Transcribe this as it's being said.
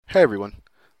Hey everyone,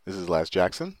 this is Laz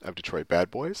Jackson of Detroit Bad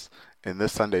Boys, and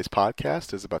this Sunday's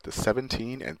podcast is about the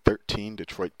 17 and 13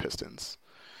 Detroit Pistons.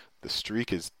 The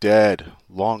streak is dead.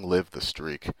 Long live the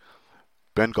streak.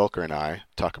 Ben Gulker and I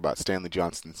talk about Stanley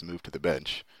Johnson's move to the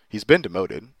bench. He's been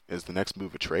demoted. Is the next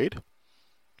move a trade?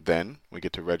 Then we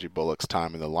get to Reggie Bullock's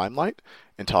time in the limelight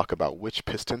and talk about which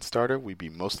Piston starter we'd be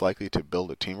most likely to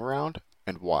build a team around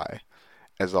and why.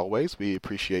 As always, we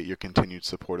appreciate your continued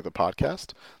support of the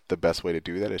podcast. The best way to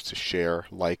do that is to share,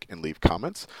 like, and leave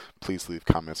comments. Please leave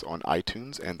comments on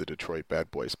iTunes and the Detroit Bad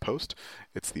Boys post.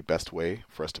 It's the best way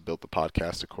for us to build the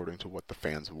podcast according to what the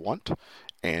fans want.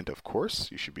 And, of course,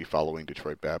 you should be following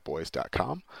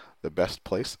DetroitBadBoys.com, the best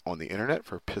place on the internet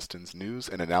for Pistons news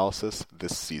and analysis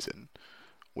this season.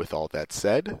 With all that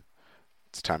said,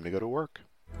 it's time to go to work.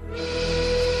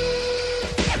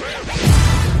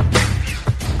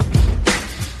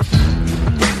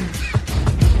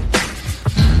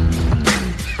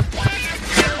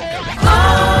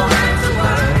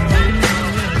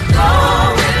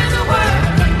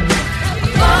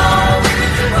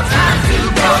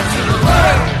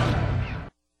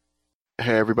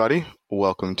 Hey everybody,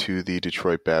 welcome to the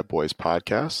Detroit Bad Boys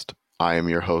podcast. I am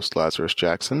your host, Lazarus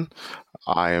Jackson.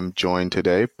 I am joined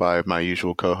today by my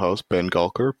usual co-host, Ben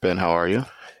Gulker. Ben, how are you?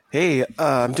 Hey,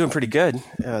 I'm doing pretty good.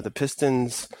 The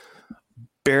Pistons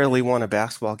barely won a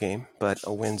basketball game, but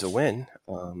a win's a win.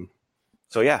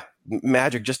 So yeah,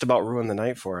 Magic just about ruined the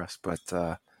night for us,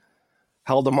 but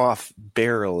held them off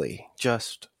barely,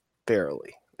 just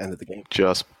barely. End of the game.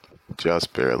 Just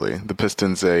barely. The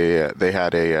Pistons, they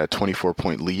had a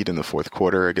 24-point lead in the fourth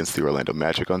quarter against the Orlando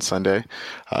Magic on Sunday.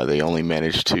 They only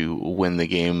managed to win the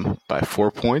game by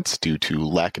 4 points due to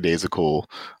lackadaisical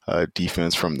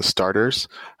defense from the starters.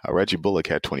 Reggie Bullock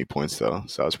had 20 points, though,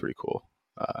 so that was pretty cool.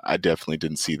 I definitely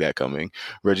didn't see that coming.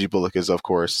 Reggie Bullock is, of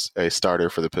course, a starter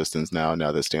for the Pistons now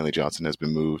that Stanley Johnson has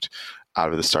been moved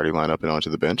out of the starting lineup and onto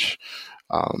the bench.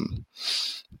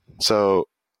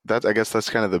 I guess that's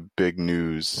kind of the big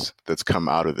news that's come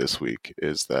out of this week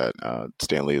is that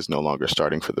Stanley is no longer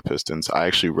starting for the Pistons. I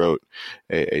actually wrote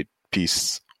a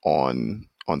piece on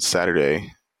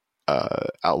Saturday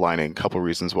outlining a couple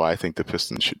reasons why I think the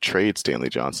Pistons should trade Stanley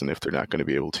Johnson if they're not going to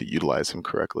be able to utilize him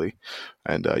correctly.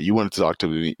 And you wanted to talk to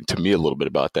me a little bit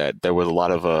about that. There was a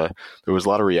lot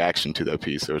of reaction to that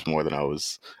piece. There was more than I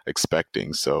was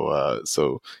expecting. So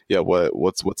yeah,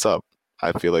 what's up?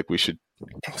 I feel like we should.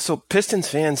 So Pistons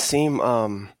fans seem,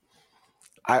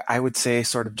 I would say,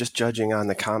 sort of just judging on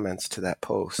the comments to that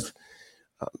post,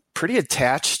 pretty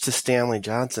attached to Stanley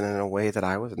Johnson in a way that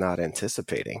I was not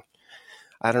anticipating.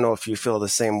 I don't know if you feel the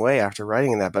same way after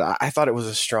writing that, but I thought it was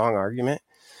a strong argument.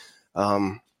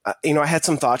 I had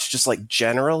some thoughts just like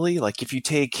generally, like if you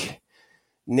take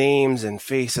names and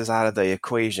faces out of the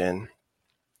equation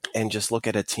and just look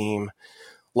at a team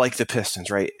like the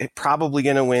Pistons, right? It probably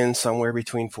going to win somewhere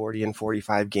between 40 and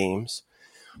 45 games.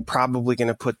 Probably going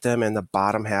to put them in the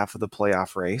bottom half of the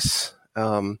playoff race.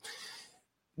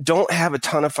 Don't have a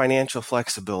ton of financial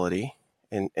flexibility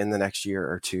in the next year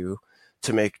or two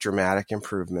to make dramatic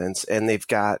improvements. And they've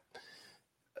got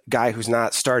a guy who's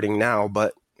not starting now,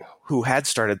 but who had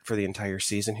started for the entire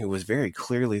season, who was very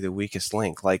clearly the weakest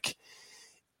link. Like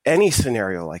any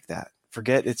scenario like that,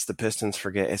 forget it's the Pistons,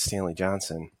 forget it's Stanley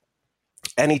Johnson.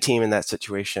 Any team in that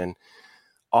situation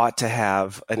ought to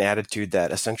have an attitude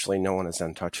that essentially no one is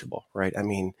untouchable, right? I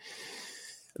mean,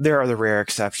 there are the rare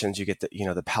exceptions. You get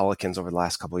the Pelicans over the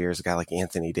last couple of years, a guy like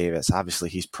Anthony Davis. Obviously,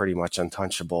 he's pretty much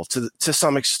untouchable. To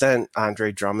some extent,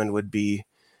 Andre Drummond would be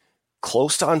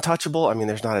close to untouchable. I mean,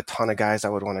 there's not a ton of guys I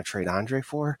would want to trade Andre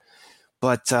for.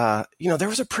 But, there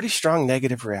was a pretty strong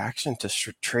negative reaction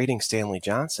to trading Stanley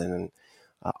Johnson. And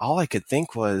all I could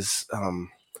think was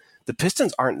the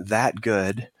Pistons aren't that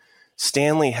good.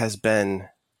 Stanley has been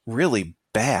really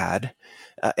bad.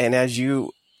 And as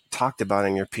you talked about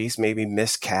in your piece, maybe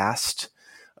miscast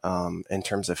in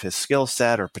terms of his skill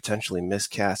set or potentially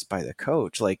miscast by the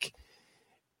coach. Like,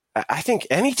 I think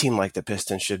any team like the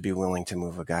Pistons should be willing to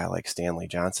move a guy like Stanley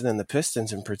Johnson. And the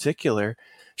Pistons in particular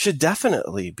should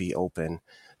definitely be open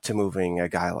to moving a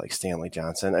guy like Stanley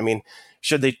Johnson. I mean,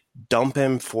 should they dump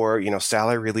him for,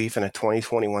 salary relief in a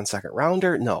 2021 second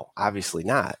rounder? No, obviously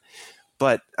not.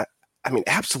 But I mean,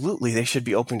 absolutely, they should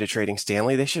be open to trading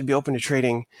Stanley. They should be open to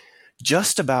trading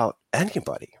just about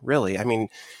anybody, really. I mean,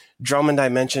 Drummond, I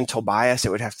mentioned Tobias. It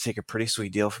would have to take a pretty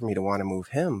sweet deal for me to want to move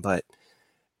him. But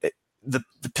the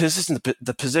position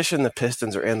the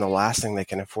Pistons are in, the last thing they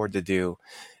can afford to do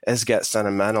is get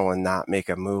sentimental and not make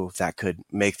a move that could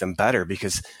make them better.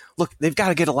 Because look, they've got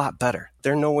to get a lot better.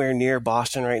 They're nowhere near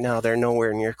Boston right now. They're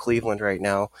nowhere near Cleveland right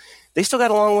now. They still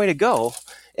got a long way to go.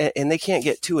 and they can't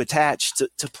get too attached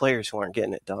to players who aren't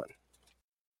getting it done.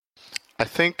 I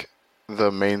think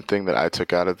the main thing that I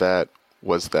took out of that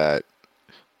was that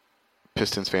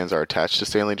Pistons fans are attached to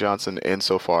Stanley Johnson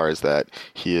insofar as that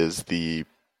he is the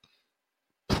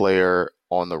player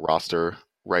on the roster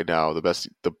right now,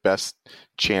 the best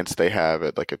chance they have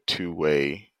at like a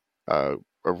two-way, a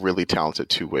really talented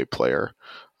two-way player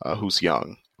who's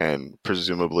young and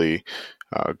presumably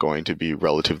going to be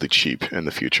relatively cheap in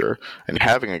the future. And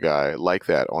having a guy like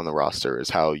that on the roster is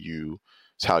how you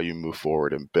move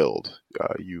forward and build.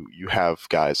 You have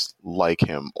guys like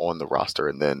him on the roster,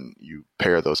 and then you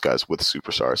pair those guys with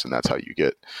superstars, and that's how you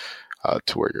get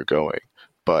to where you're going.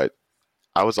 But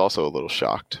I was also a little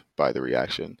shocked by the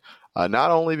reaction,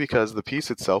 not only because the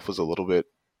piece itself was a little bit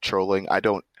trolling. I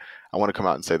want to come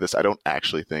out and say this. I don't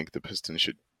actually think the Pistons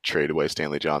should trade away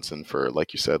Stanley Johnson for,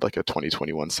 like you said, like a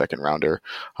 2021 second rounder.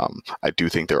 I do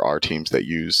think there are teams that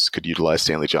could utilize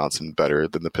Stanley Johnson better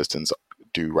than the Pistons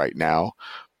do right now,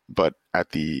 but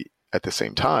at the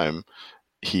same time,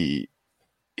 he's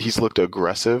looked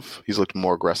aggressive. He's looked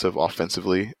more aggressive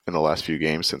offensively in the last few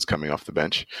games since coming off the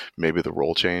bench. Maybe the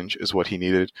role change is what he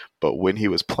needed, but when he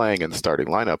was playing in the starting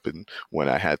lineup, and when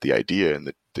I had the idea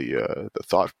and the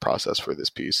thought process for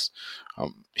this piece,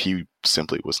 he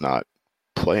simply was not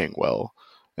playing well,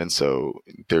 and so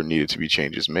there needed to be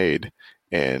changes made.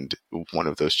 And one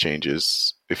of those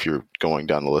changes, if you're going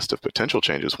down the list of potential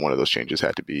changes, one of those changes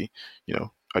had to be,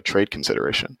 a trade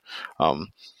consideration.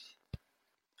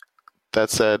 That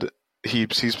said,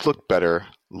 he's looked better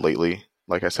lately.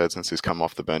 Like I said, since he's come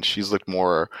off the bench, he's looked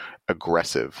more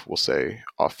aggressive, we'll say,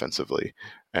 offensively.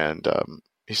 And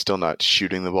he's still not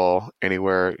shooting the ball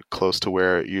anywhere close to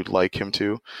where you'd like him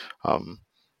to.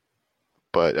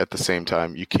 But at the same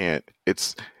time, you can't.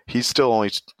 He's still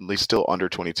under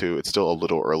 22. It's still a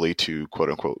little early to quote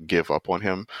unquote give up on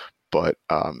him. But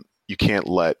you can't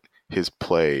let his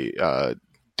play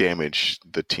damage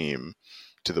the team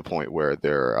to the point where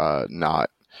they're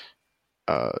not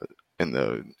in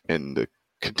the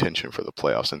contention for the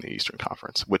playoffs in the Eastern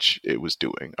Conference, which it was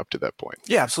doing up to that point.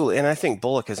 Yeah, absolutely. And I think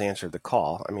Bullock has answered the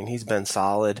call. I mean, he's been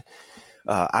solid.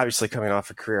 Obviously, coming off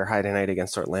a career high tonight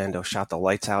against Orlando, shot the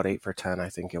lights out, 8 for 10, I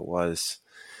think it was.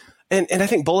 And I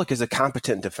think Bullock is a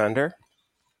competent defender.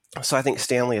 So I think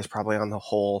Stanley is probably on the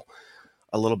whole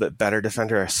a little bit better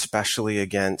defender, especially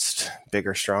against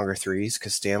bigger, stronger threes,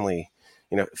 because Stanley,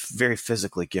 very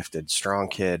physically gifted, strong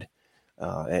kid,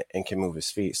 and can move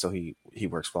his feet. So he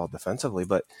works well defensively.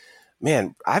 But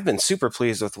man, I've been super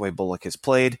pleased with the way Bullock has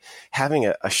played.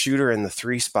 Having a shooter in the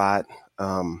 3 spot,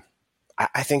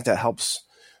 I think that helps,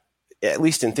 at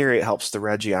least in theory, it helps the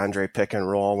Reggie Andre pick and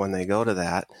roll when they go to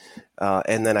that.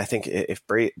 And then I think if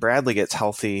Bradley gets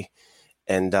healthy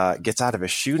and gets out of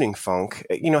his shooting funk,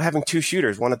 having 2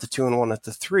 shooters, one at the 2 and one at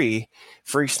the 3,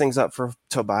 frees things up for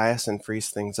Tobias and frees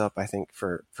things up, I think,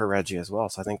 for Reggie as well.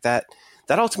 So I think that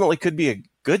ultimately could be a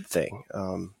good thing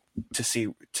to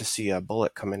see a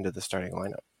Bullock come into the starting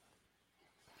lineup.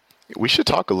 We should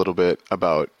talk a little bit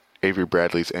about Avery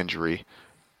Bradley's injury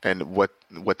and what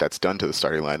that's done to the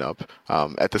starting lineup.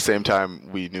 At the same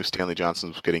time, we knew Stanley Johnson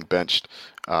was getting benched.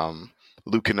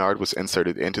 Luke Kennard was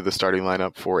inserted into the starting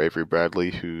lineup for Avery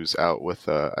Bradley, who's out with,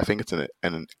 I think it's an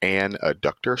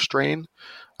adductor strain.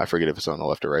 I forget if it's on the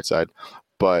left or right side.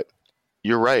 But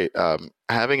you're right.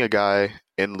 Having a guy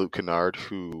in Luke Kennard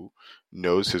who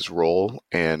knows his role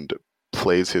and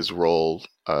plays his role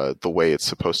the way it's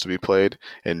supposed to be played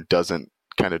and doesn't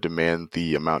kind of demand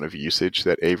the amount of usage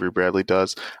that Avery Bradley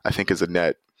does, I think is a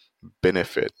net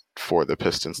benefit for the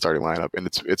Pistons starting lineup. And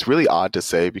it's really odd to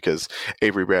say because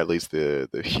Avery Bradley's the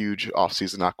huge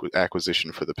offseason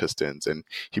acquisition for the Pistons, and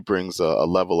he brings a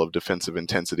level of defensive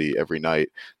intensity every night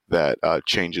that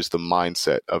changes the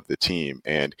mindset of the team.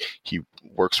 And he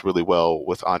works really well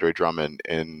with Andre Drummond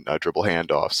in dribble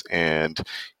handoffs, and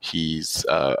he's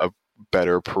a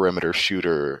better perimeter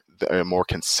shooter, a more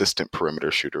consistent perimeter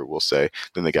shooter, we'll say,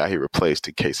 than the guy he replaced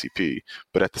in KCP.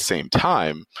 But at the same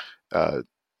time,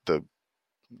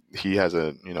 he has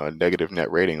a negative net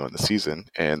rating on the season,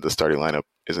 and the starting lineup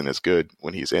isn't as good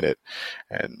when he's in it.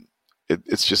 And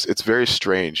it's very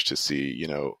strange to see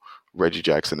Reggie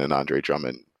Jackson and Andre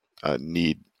Drummond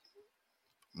need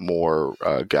more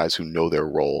guys who know their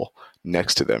role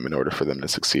next to them in order for them to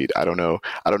succeed. I don't know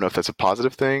if that's a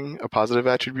positive thing, a positive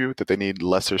attribute, that they need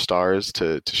lesser stars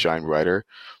to shine brighter,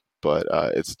 but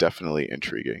it's definitely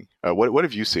intriguing. What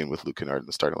have you seen with Luke Kennard in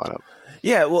the starting lineup?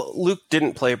 Yeah, well, Luke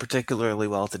didn't play particularly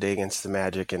well today against the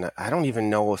Magic, and I don't even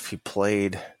know if he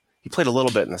played. He played a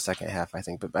little bit in the second half, I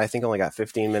think, but I think only got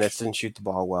 15 minutes, didn't shoot the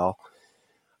ball well.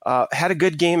 Had a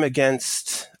good game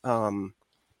against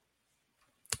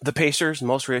The Pacers,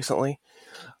 most recently.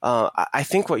 I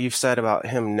think what you've said about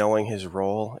him knowing his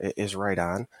role is right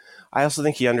on. I also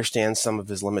think he understands some of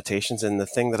his limitations. And the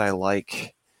thing that I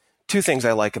like, two things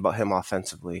I like about him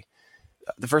offensively.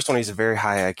 The first one, he's a very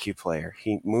high IQ player.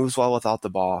 He moves well without the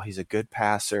ball. He's a good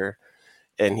passer,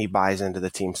 and he buys into the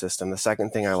team system. The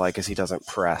second thing I like is he doesn't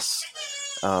press.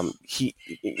 The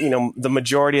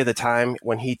majority of the time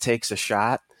when he takes a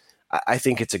shot, I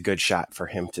think it's a good shot for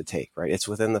him to take, right? It's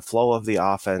within the flow of the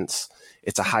offense.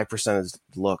 It's a high percentage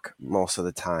look most of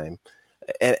the time.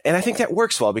 And I think that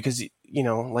works well because,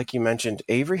 like you mentioned,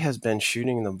 Avery has been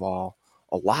shooting the ball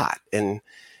a lot. And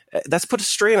that's put a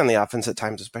strain on the offense at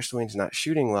times, especially when he's not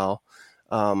shooting well.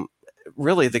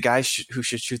 Really, the guys who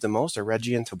should shoot the most are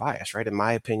Reggie and Tobias, right? In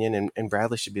my opinion, and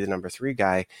Bradley should be the number 3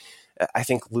 guy. I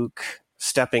think Luke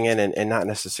stepping in and not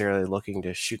necessarily looking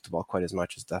to shoot the ball quite as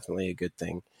much is definitely a good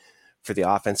thing for the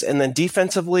offense. And then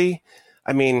defensively,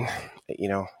 I mean,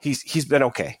 he's been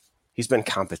okay. He's been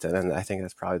competent, and I think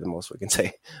that's probably the most we can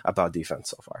say about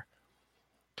defense so far.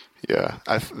 Yeah,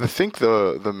 I think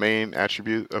the main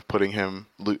attribute of putting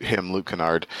Luke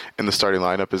Kennard, in the starting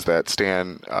lineup is that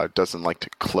Stan doesn't like to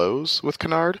close with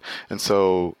Kennard, and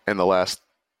so in the last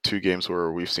 2 games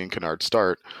where we've seen Kennard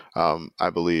start, I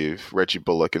believe Reggie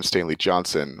Bullock and Stanley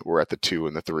Johnson were at the 2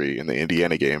 and the 3 in the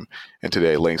Indiana game, and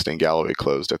today Langston Galloway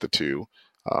closed at the 2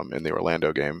 in the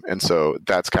Orlando game, and so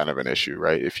that's kind of an issue,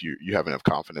 right? If you have enough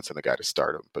confidence in the guy to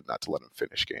start him, but not to let him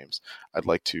finish games. I'd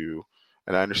like to.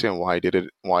 And I understand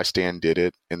why Stan did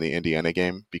it in the Indiana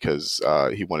game, because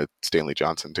he wanted Stanley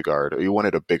Johnson to guard. He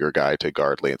wanted a bigger guy to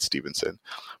guard Lance Stevenson.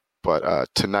 But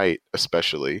tonight,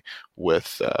 especially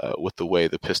with the way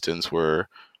the Pistons were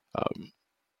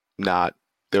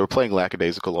they were playing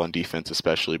lackadaisical on defense,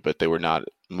 especially, but they were not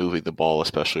moving the ball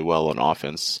especially well on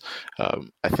offense.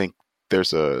 I think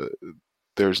there's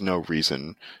no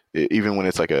reason, even when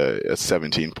it's like a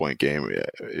 17-point game,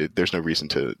 there's no reason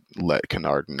to let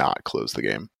Kennard not close the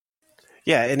game.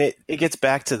 Yeah, and it gets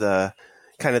back to the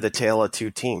kind of the tale of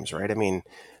 2 teams, right? I mean,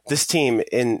 this team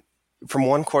from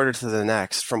one quarter to the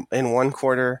next, in one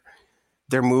quarter,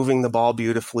 they're moving the ball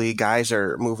beautifully. Guys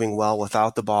are moving well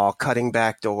without the ball, cutting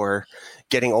backdoor,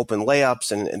 getting open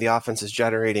layups, and the offense is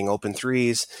generating open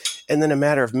threes. And then a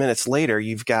matter of minutes later,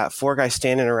 you've got 4 guys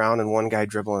standing around and 1 guy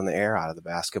dribbling the air out of the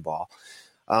basketball.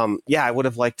 I would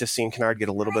have liked to have seen Kennard get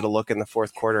a little bit of look in the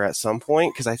fourth quarter at some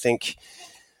point, because I think,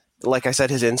 like I said,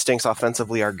 his instincts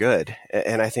offensively are good.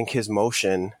 And I think his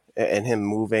motion and him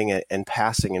moving and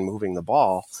passing and moving the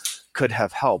ball could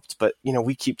have helped. But,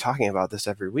 we keep talking about this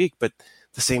every week, but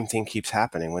the same thing keeps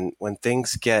happening. When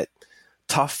things get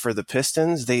tough for the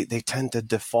Pistons, they tend to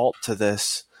default to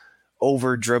this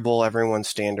over dribble, everyone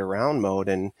stand around mode,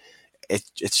 and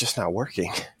it's just not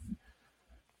working.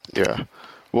 Yeah.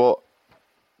 Well,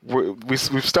 we've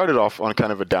started off on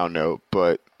kind of a down note,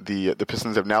 but the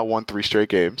Pistons have now won 3 straight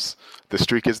games. The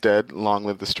streak is dead. Long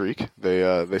live the streak.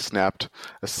 They snapped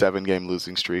a 7-game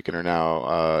losing streak and are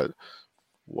now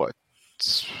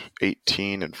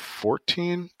 18 and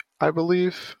 14, I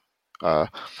believe,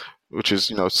 which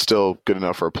is still good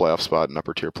enough for a playoff spot, an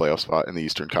upper tier playoff spot in the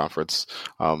Eastern Conference.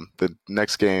 The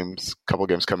next couple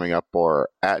games coming up are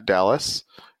at Dallas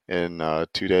in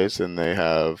 2 days, and they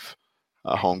have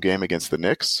a home game against the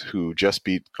Knicks, who just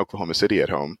beat Oklahoma City at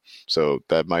home. So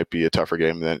that might be a tougher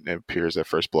game than it appears at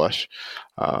first blush.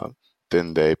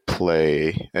 Then they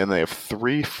play, and they have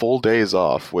 3 full days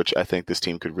off, which I think this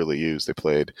team could really use. They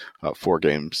played 4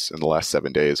 games in the last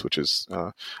 7 days, which is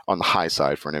on the high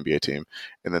side for an NBA team.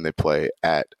 And then they play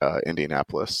at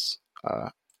Indianapolis,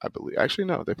 I believe. Actually,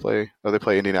 no, they play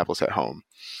Indianapolis at home.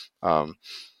 The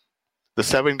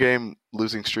 7-game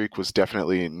losing streak was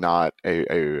definitely not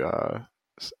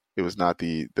it was not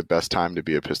the best time to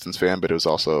be a Pistons fan, but it was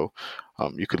also,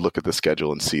 you could look at the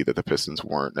schedule and see that the Pistons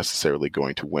weren't necessarily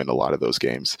going to win a lot of those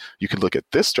games. You could look at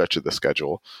this stretch of the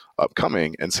schedule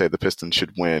upcoming and say the Pistons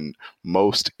should win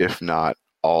most, if not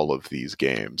all, of these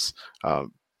games.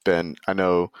 Ben, I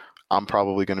know I'm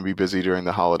probably going to be busy during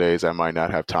the holidays. I might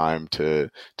not have time to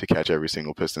catch every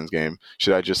single Pistons game.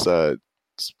 Should I just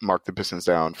mark the Pistons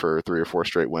down for 3 or 4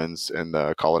 straight wins and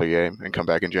call it a game and come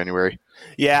back in January?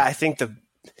 Yeah, I think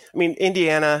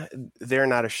Indiana, they're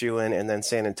not a shoo-in, and then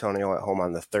San Antonio at home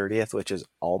on the 30th, which is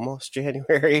almost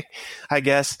January, I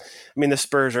guess. The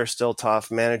Spurs are still tough.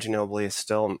 Manu Ginobili is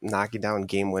still knocking down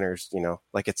game winners,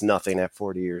 like it's nothing at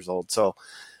 40 years old. So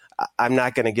I'm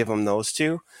not going to give them those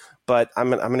 2, but I'm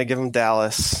going to give them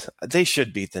Dallas. They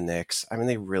should beat the Knicks.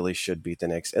 They really should beat the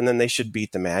Knicks, and then they should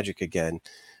beat the Magic again,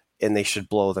 and they should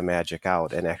blow the Magic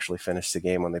out and actually finish the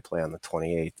game when they play on the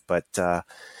 28th. But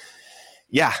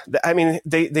Yeah, I mean,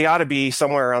 they ought to be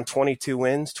somewhere around 22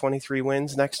 wins, 23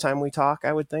 wins next time we talk,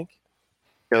 I would think.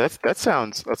 Yeah, that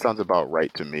sounds about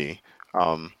right to me.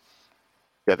 Um,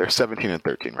 yeah, they're 17 and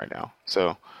 13 right now.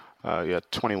 So, yeah,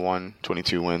 21,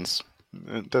 22 wins.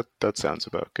 That sounds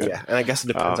about good. Yeah, and I guess it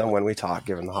depends Um, on when we talk,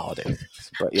 given the holidays.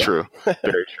 But yeah, True, very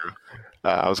true.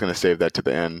 I was going to save that to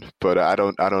the end, but I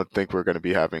don't think we're going to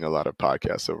be having a lot of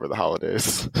podcasts over the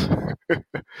holidays.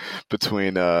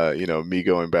 Between me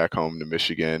going back home to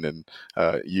Michigan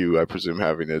and you, I presume,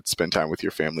 having to spend time with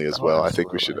your family as oh, well. I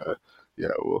think we should, absolutely. yeah,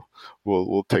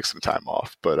 we'll take some time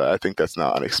off, but I think that's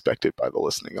not unexpected by the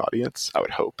listening audience. I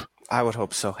would hope. I would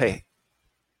hope so. Hey,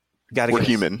 gotta We're give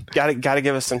human, gotta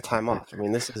give us some time off. I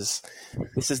mean, this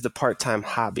is the part-time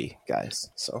hobby,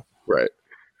 guys. So right?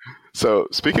 So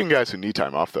speaking of guys who need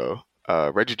time off, though,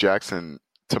 Reggie Jackson,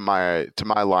 to my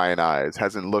lion eyes,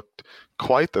 hasn't looked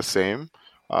quite the same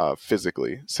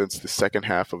physically since the second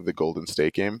half of the Golden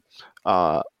State game.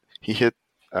 Uh, he hit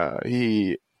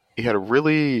he had a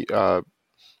really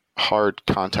hard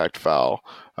contact foul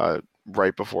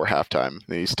right before halftime.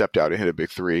 Then he stepped out and hit a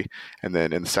big three. And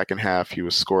then in the second half, he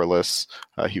was scoreless.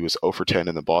 He was 0 for 10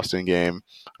 in the Boston game.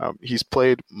 He's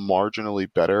played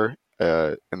marginally better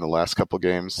in the last couple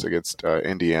games against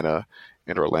Indiana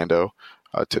and Orlando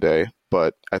today.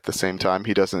 But at the same time,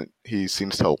 he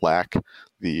seems to lack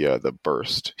the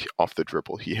burst off the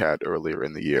dribble he had earlier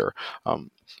in the year.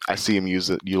 I see him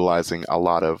utilizing a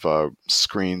lot of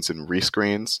screens and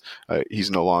rescreens.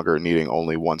 He's no longer needing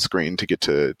only one screen to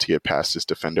get past his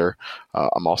defender.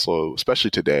 I'm also,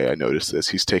 especially today, I noticed this.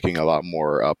 He's taking a lot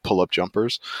more pull-up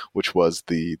jumpers, which was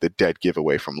the dead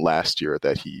giveaway from last year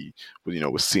that he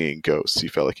was seeing ghosts. He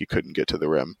felt like he couldn't get to the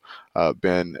rim.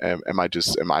 Ben,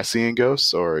 am I seeing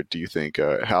ghosts, or do you think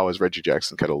how has Reggie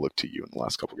Jackson kind of looked to you in the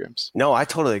last couple games? no, I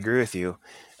totally agree with you.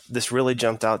 This really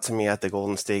jumped out to me at the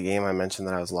Golden State game. I mentioned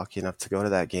that I was lucky enough to go to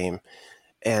that game,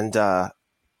 and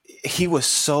he was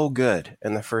so good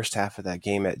in the first half of that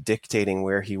game at dictating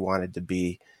where he wanted to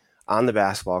be on the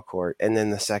basketball court, and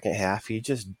then the second half he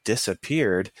just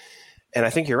disappeared. And I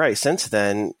think you're right. Since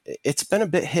then, it's been a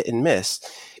bit hit and miss.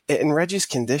 And Reggie's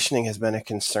conditioning has been a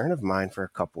concern of mine for a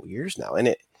couple years now.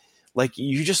 And like,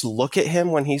 you just look at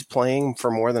him when he's playing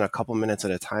for more than a couple minutes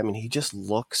at a time, and he just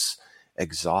looks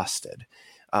exhausted.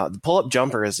 The pull-up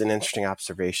jumper is an interesting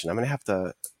observation. I'm going to have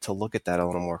to look at that a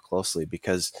little more closely,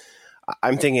 because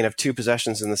I'm thinking of two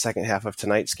possessions in the second half of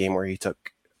tonight's game where he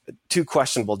took two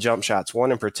questionable jump shots.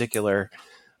 One in particular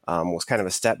was kind of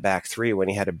a step back three when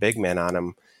he had a big man on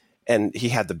him, and he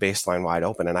had the baseline wide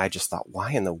open. And I just thought,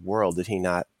 why in the world did he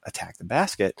not attack the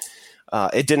basket?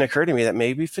 It didn't occur to me that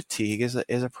maybe fatigue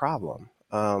is a problem.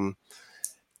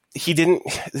 He didn't.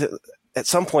 At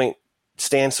some point,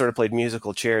 Stan sort of played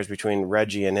musical chairs between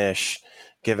Reggie and Ish,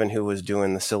 given who was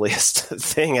doing the silliest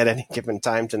thing at any given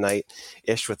time tonight.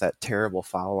 Ish with that terrible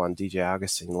foul on DJ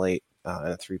Augustin late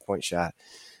and a 3-point shot.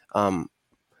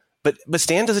 But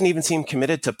Stan doesn't even seem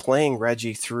committed to playing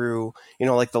Reggie through,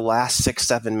 like the last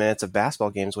 6-7 minutes of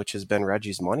basketball games, which has been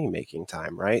Reggie's money-making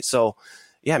time, right? So,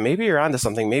 yeah, maybe you're onto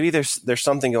something. Maybe there's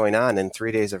something going on, and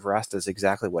 3 days of rest is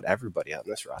exactly what everybody on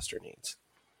this roster needs.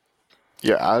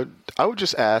 Yeah, I would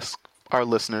just ask our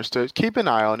listeners to keep an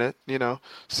eye on it,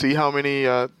 see how many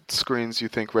screens you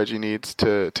think Reggie needs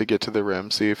to get to the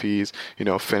rim, see if he's,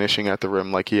 finishing at the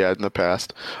rim like he had in the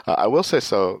past. I will say,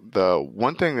 so the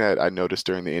one thing that I noticed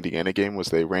during the Indiana game was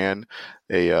they ran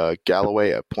a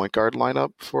Galloway at point guard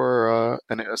lineup for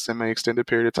a semi-extended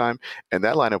period of time, and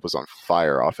that lineup was on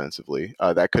fire offensively.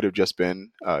 That could have just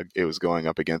been it was going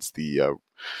up against the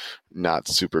not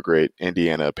super great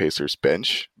Indiana Pacers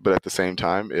bench, but at the same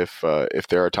time, if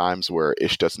there are times where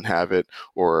Ish doesn't have it,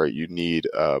 or you need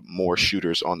more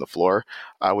shooters on the floor,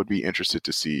 I would be interested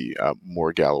to see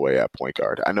more Galloway at point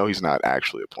guard. I know he's not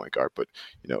actually a point guard, but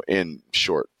in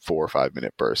short 4 or 5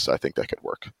 minute bursts, I think that could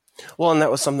work. Well, and that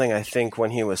was something I think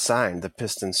when he was signed, the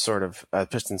Pistons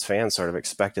fans sort of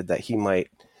expected that he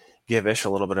might give Ish a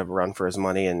little bit of a run for his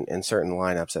money in certain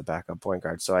lineups at backup point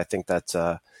guard. So I think that's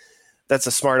a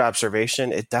smart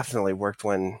observation. It definitely worked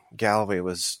when Galloway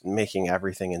was making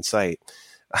everything in sight.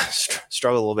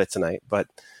 Struggled a little bit tonight, but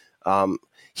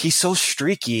he's so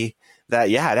streaky that,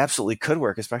 yeah, it absolutely could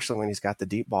work, especially when he's got the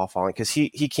deep ball falling, because he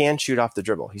can shoot off the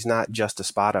dribble. He's not just a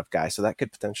spot-up guy, so that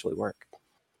could potentially work.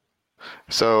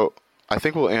 So I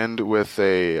think we'll end with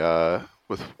a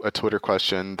Twitter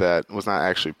question that was not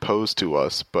actually posed to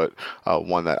us, but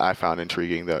one that I found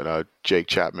intriguing. That Jake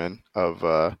Chapman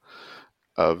of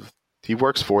he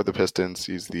works for the Pistons.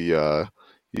 He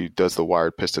does the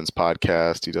Wired Pistons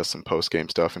podcast. He does some post game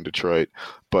stuff in Detroit.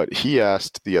 But he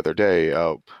asked the other day,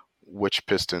 which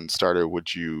Piston starter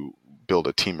would you build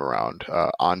a team around?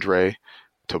 Andre,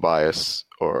 Tobias,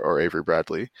 or Avery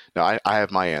Bradley? Now, I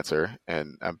have my answer,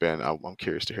 and Ben, I'm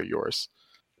curious to hear yours.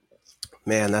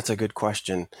 Man, that's a good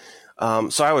question.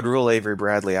 So I would rule Avery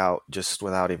Bradley out just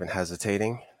without even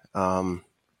hesitating. And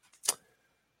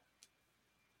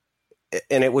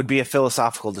it would be a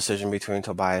philosophical decision between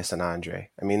Tobias and Andre.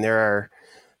 I mean, there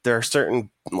are certain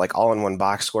like all-in-one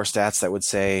box score stats that would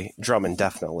say Drummond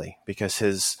definitely, because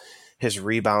his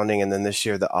rebounding, and then this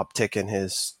year the uptick in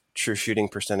his true shooting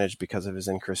percentage because of his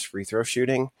increased free throw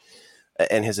shooting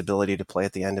and his ability to play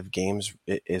at the end of games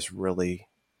is really,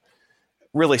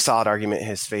 really solid argument in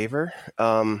his favor.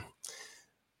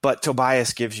 But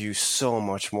Tobias gives you so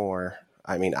much more.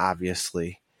 I mean,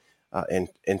 obviously,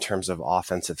 in terms of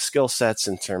offensive skill sets,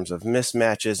 in terms of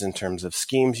mismatches, in terms of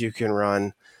schemes you can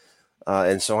run,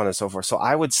 and so on and so forth. So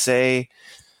I would say,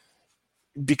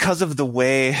 because of the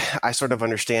way I sort of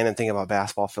understand and think about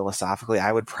basketball philosophically,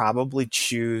 I would probably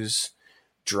choose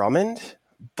Drummond.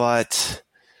 But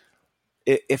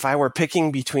if I were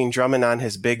picking between Drummond on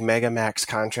his big mega max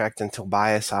contract and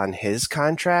Tobias on his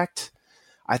contract,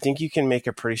 I think you can make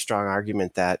a pretty strong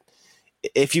argument that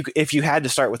if you had to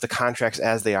start with the contracts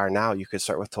as they are now, you could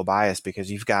start with Tobias,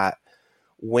 because you've got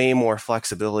way more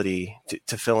flexibility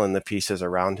to fill in the pieces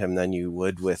around him than you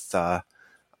would with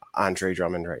Andre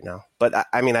Drummond right now. But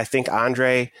I mean, I think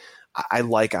I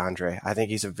like Andre. I think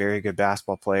he's a very good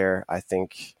basketball player. I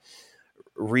think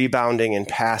rebounding and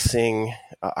passing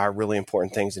are really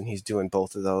important things, and he's doing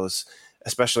both of those,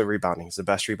 especially rebounding. He's the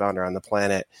best rebounder on the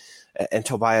planet, and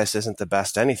Tobias isn't the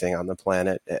best anything on the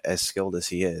planet, as skilled as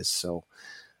he is. So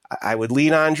I would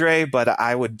lean Andre, but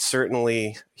I would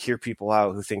certainly hear people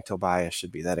out who think Tobias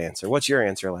should be that answer. What's your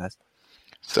answer, Laz?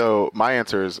 So my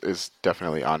answer is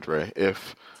definitely Andre.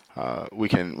 If we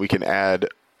can add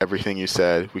everything you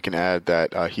said. We can add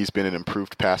that he's been an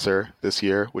improved passer this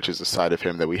year, which is a side of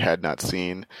him that we had not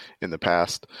seen in the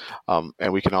past.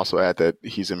 And we can also add that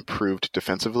he's improved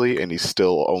defensively, and he's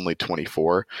still only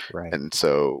 24. Right. And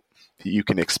so you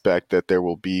can expect that there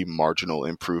will be marginal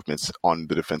improvements on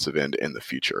the defensive end in the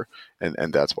future.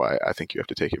 And that's why I think you have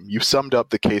to take him. You summed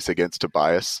up the case against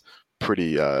Tobias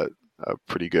pretty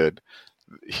good.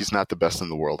 He's not the best in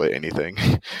the world at anything.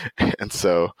 And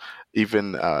so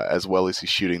even as well as he's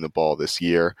shooting the ball this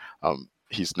year,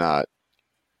 he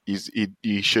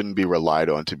shouldn't be relied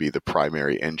on to be the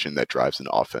primary engine that drives an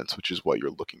offense, which is what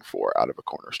you're looking for out of a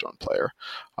cornerstone player.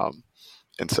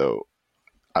 And so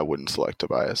I wouldn't select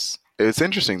Tobias. It's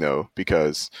interesting, though,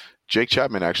 because Jake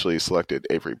Chapman actually selected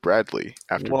Avery Bradley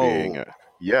after being and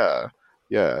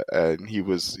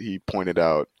he pointed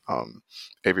out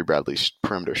Avery Bradley's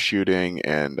perimeter shooting,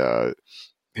 and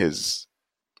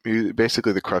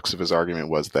basically the crux of his argument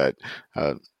was that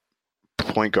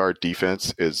point guard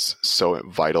defense is so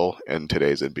vital in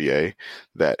today's NBA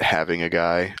that having a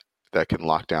guy that can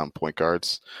lock down point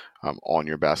guards on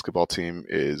your basketball team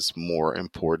is more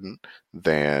important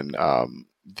than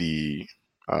the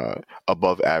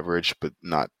above average but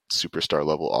not superstar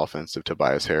level offense of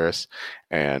Tobias Harris,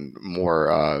 and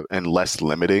more and less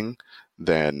limiting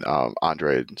than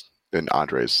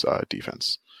Andre's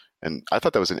defense. And I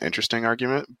thought that was an interesting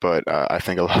argument, but I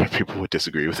think a lot of people would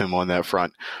disagree with him on that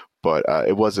front. But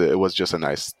it was just a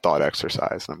nice thought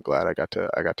exercise, and I'm glad I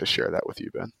got to share that with you,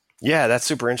 Ben. Yeah, that's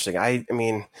super interesting. I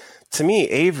mean, to me,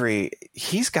 Avery,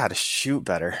 he's got to shoot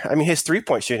better. I mean, his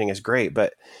 3-point shooting is great,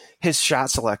 but his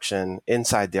shot selection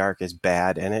inside the arc is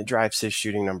bad, and it drives his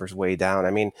shooting numbers way down.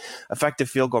 I mean, effective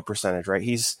field goal percentage, right?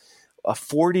 He's a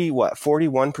 41%,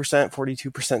 42%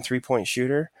 3-point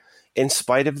shooter. In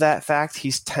spite of that fact,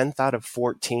 he's 10th out of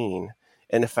 14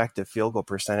 in effective field goal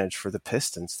percentage for the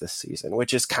Pistons this season,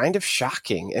 which is kind of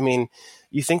shocking. I mean,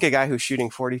 you think a guy who's shooting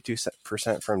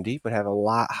 42% from deep would have a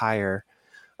lot higher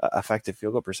effective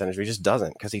field goal percentage, but he just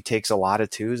doesn't, because he takes a lot of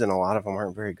twos, and a lot of them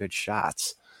aren't very good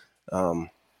shots.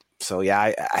 So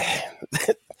yeah,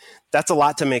 that's a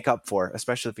lot to make up for,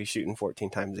 especially if he's shooting 14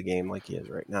 times a game like he is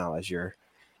right now as your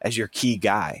key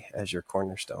guy, as your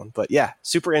cornerstone. But yeah,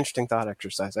 super interesting thought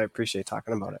exercise. I appreciate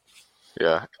talking about it.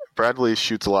 Yeah, Bradley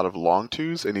shoots a lot of long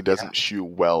twos, and he doesn't shoot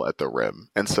well at the rim.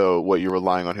 And so what you're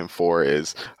relying on him for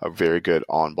is a very good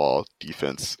on-ball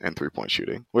defense and 3-point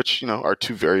shooting, which, are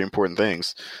two very important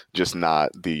things, just not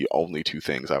the only two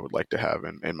things I would like to have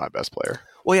in my best player.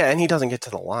 Well, yeah, and he doesn't get to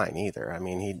the line either. I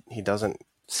mean, he doesn't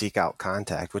seek out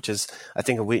contact, which is, I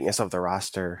think, a weakness of the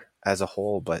roster as a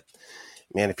whole. But,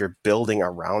 man, if you're building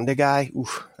around a guy,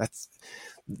 that's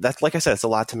like I said, it's a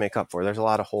lot to make up for. There's a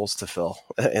lot of holes to fill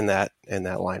in that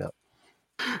lineup.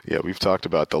 Yeah, we've talked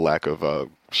about the lack of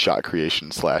shot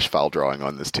creation / foul drawing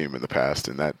on this team in the past,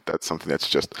 and that's something that's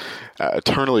just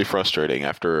eternally frustrating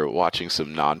after watching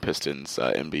some non-Pistons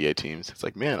NBA teams. It's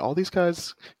like, man, all these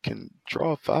guys can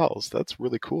draw fouls. That's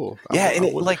really cool. Yeah,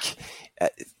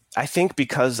 I think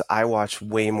because I watch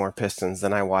way more Pistons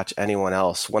than I watch anyone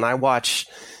else. When I watch,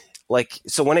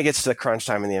 so when it gets to the crunch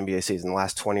time in the NBA season, the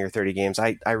last 20 or 30 games,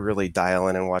 I really dial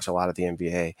in and watch a lot of the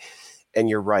NBA. And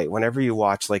you're right. Whenever you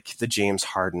watch like the James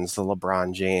Hardens, the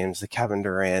LeBron James, the Kevin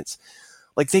Durant's,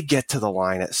 like they get to the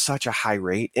line at such a high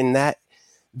rate. And that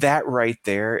right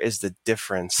there is the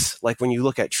difference. Like when you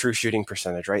look at true shooting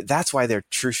percentage, right? That's why their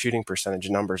true shooting percentage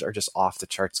numbers are just off the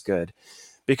charts good,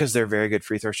 because they're very good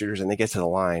free throw shooters and they get to the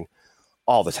line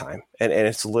all the time. And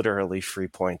it's literally free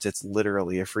points. It's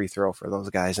literally a free throw for those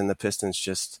guys. And the Pistons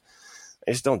just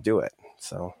don't do it.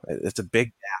 So it's a big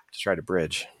gap to try to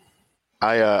bridge.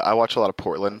 I watch a lot of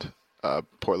Portland.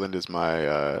 Portland is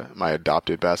my my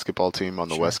adopted basketball team on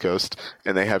the West Coast,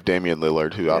 and they have Damian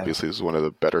Lillard, who obviously is one of the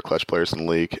better clutch players in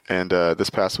the league. And this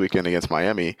past weekend against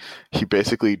Miami, he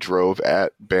basically drove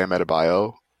at Bam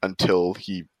Adebayo until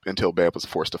Bam was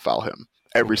forced to foul him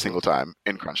every single time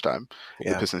in crunch time.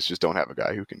 Yeah. The Pistons just don't have a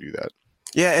guy who can do that.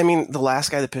 Yeah, I mean, the last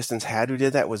guy the Pistons had who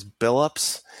did that was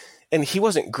Billups, and he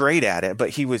wasn't great at it, but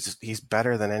he's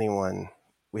better than anyone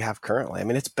we have currently. I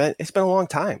mean, it's been a long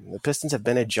time. The Pistons have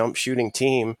been a jump shooting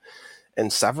team in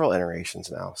several iterations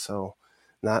now. So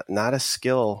not a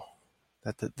skill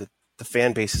that the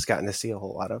fan base has gotten to see a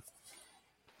whole lot of.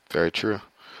 Very true.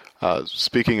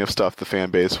 Speaking of stuff the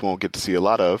fan base won't get to see a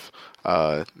lot of,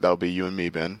 that'll be you and me,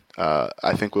 Ben.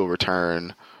 I think we'll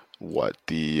return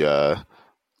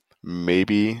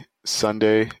maybe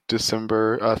Sunday,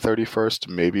 December 31st,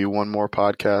 maybe one more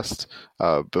podcast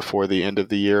before the end of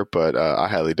the year, but I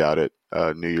highly doubt it.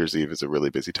 New Year's Eve is a really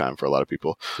busy time for a lot of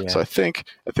people. Yeah. So I think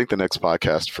the next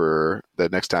podcast, for the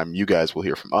next time you guys will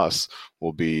hear from us,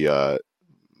 will be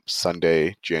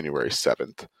Sunday, January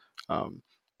 7th.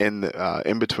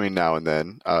 In between now and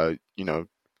then,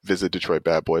 visit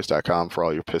DetroitBadBoys.com for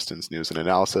all your Pistons news and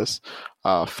analysis.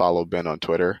 Follow Ben on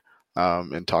Twitter.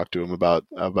 And talk to him about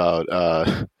Luke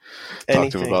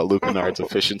Kennard's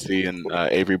efficiency and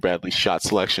Avery Bradley's shot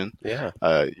selection. Yeah,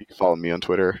 you can follow me on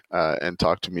Twitter and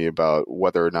talk to me about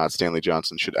whether or not Stanley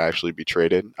Johnson should actually be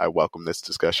traded. I welcome this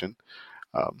discussion.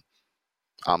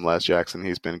 I'm Laz Jackson.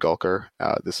 He's been Gulker.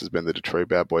 This has been the Detroit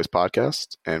Bad Boys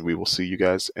podcast, and we will see you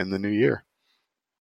guys in the new year.